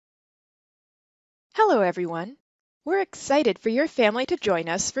Hello, everyone. We're excited for your family to join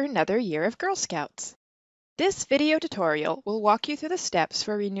us for another year of Girl Scouts. This video tutorial will walk you through the steps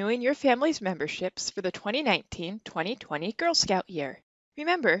for renewing your family's memberships for the 2019-2020 Girl Scout year.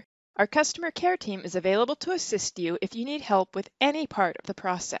 Remember, our customer care team is available to assist you if you need help with any part of the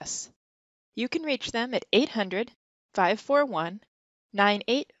process. You can reach them at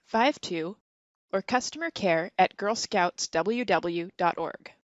 800-541-9852 or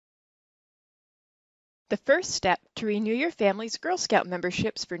customercare@girlscoutsww.org. The first step to renew your family's Girl Scout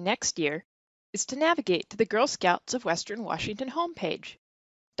memberships for next year is to navigate to the Girl Scouts of Western Washington homepage,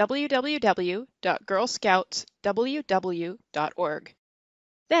 www.girlscoutsww.org.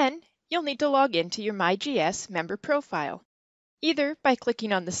 Then, you'll need to log into your MyGS member profile, either by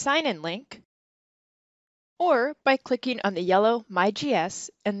clicking on the sign-in link or by clicking on the yellow MyGS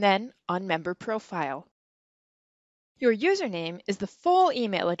and then on Member Profile. Your username is the full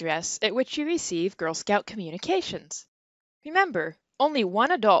email address at which you receive Girl Scout communications. Remember, only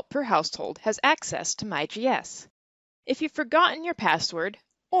one adult per household has access to MyGS. If you've forgotten your password,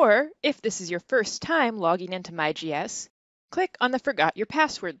 or if this is your first time logging into MyGS, click on the Forgot Your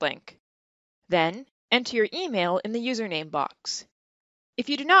Password link. Then, enter your email in the username box. If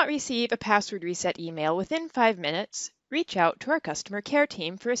you do not receive a password reset email within 5 minutes, reach out to our customer care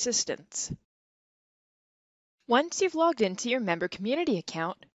team for assistance. Once you've logged into your member community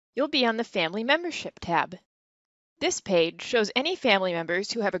account, you'll be on the Family Membership tab. This page shows any family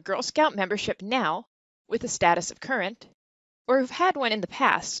members who have a Girl Scout membership now with a status of current, or who've had one in the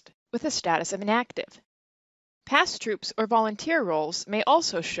past with a status of inactive. Past troops or volunteer roles may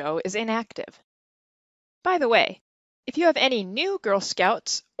also show as inactive. By the way, if you have any new Girl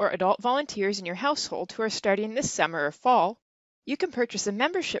Scouts or adult volunteers in your household who are starting this summer or fall, you can purchase a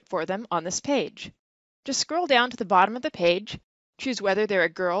membership for them on this page. Just scroll down to the bottom of the page, choose whether they're a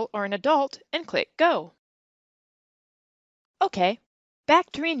girl or an adult, and click Go. Okay,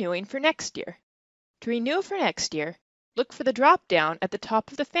 back to renewing for next year. To renew for next year, look for the drop-down at the top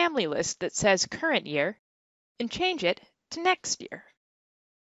of the family list that says Current Year, and change it to Next Year.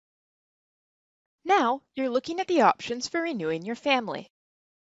 Now you're looking at the options for renewing your family.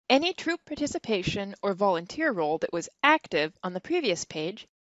 Any troop participation or volunteer role that was active on the previous page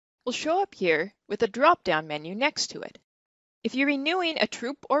will show up here with a drop-down menu next to it. If you're renewing a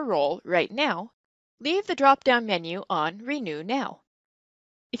troop or role right now, leave the drop-down menu on Renew Now.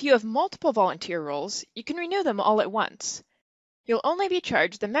 If you have multiple volunteer roles, you can renew them all at once. You'll only be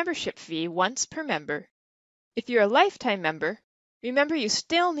charged the membership fee once per member. If you're a lifetime member, remember you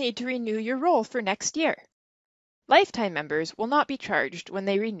still need to renew your role for next year. Lifetime members will not be charged when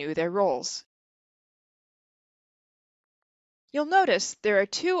they renew their roles. You'll notice there are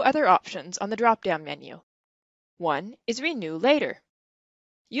two other options on the drop-down menu. One is Renew Later.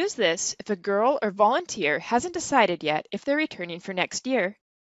 Use this if a girl or volunteer hasn't decided yet if they're returning for next year,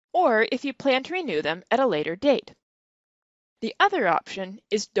 or if you plan to renew them at a later date. The other option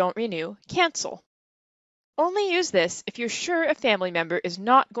is Don't Renew, Cancel. Only use this if you're sure a family member is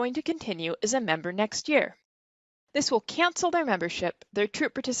not going to continue as a member next year. This will cancel their membership, their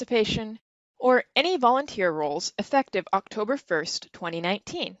troop participation, or any volunteer roles effective October 1st,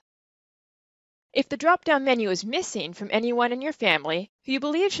 2019. If the drop-down menu is missing from anyone in your family who you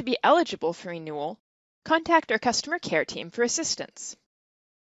believe should be eligible for renewal, contact our customer care team for assistance.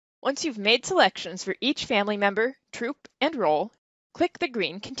 Once you've made selections for each family member, troop, and role, click the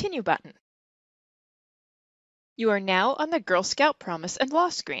green Continue button. You are now on the Girl Scout Promise and Law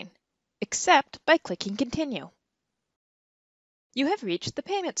screen, except by clicking Continue. You have reached the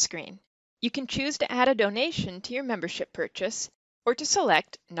payment screen. You can choose to add a donation to your membership purchase or to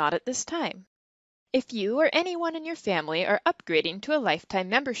select Not at this time. If you or anyone in your family are upgrading to a lifetime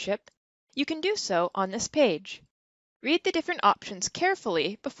membership, you can do so on this page. Read the different options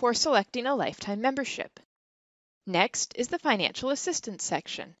carefully before selecting a lifetime membership. Next is the Financial Assistance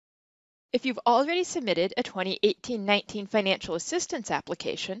section. If you've already submitted a 2018-19 financial assistance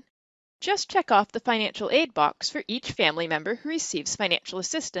application, just check off the financial aid box for each family member who receives financial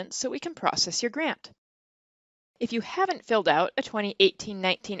assistance so we can process your grant. If you haven't filled out a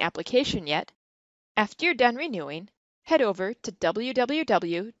 2018-19 application yet, after you're done renewing, head over to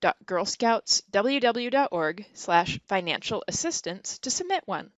www.girlscoutsww.org/financial assistance to submit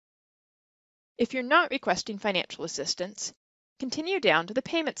one. If you're not requesting financial assistance, continue down to the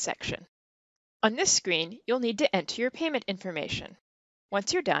Payment section. On this screen, you'll need to enter your payment information.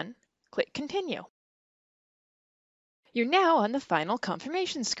 Once you're done, click Continue. You're now on the final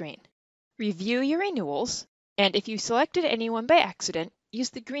confirmation screen. Review your renewals, and if you selected anyone by accident, use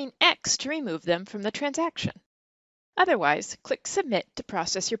the green X to remove them from the transaction. Otherwise, click Submit to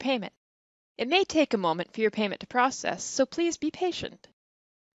process your payment. It may take a moment for your payment to process, so please be patient.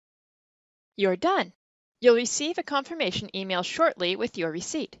 You're done. You'll receive a confirmation email shortly with your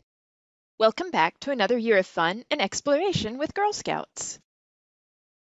receipt. Welcome back to another year of fun and exploration with Girl Scouts.